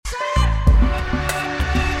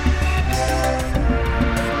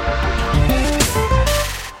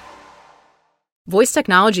Voice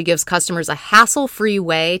technology gives customers a hassle-free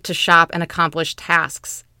way to shop and accomplish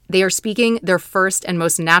tasks. They are speaking their first and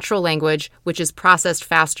most natural language, which is processed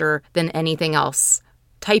faster than anything else.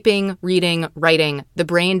 Typing, reading, writing, the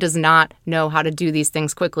brain does not know how to do these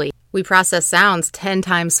things quickly. We process sounds 10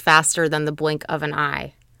 times faster than the blink of an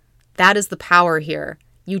eye. That is the power here.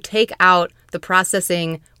 You take out the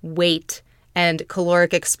processing weight and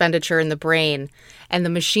caloric expenditure in the brain, and the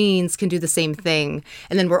machines can do the same thing.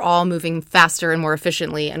 And then we're all moving faster and more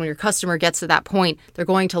efficiently. And when your customer gets to that point, they're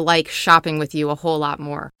going to like shopping with you a whole lot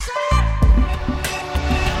more.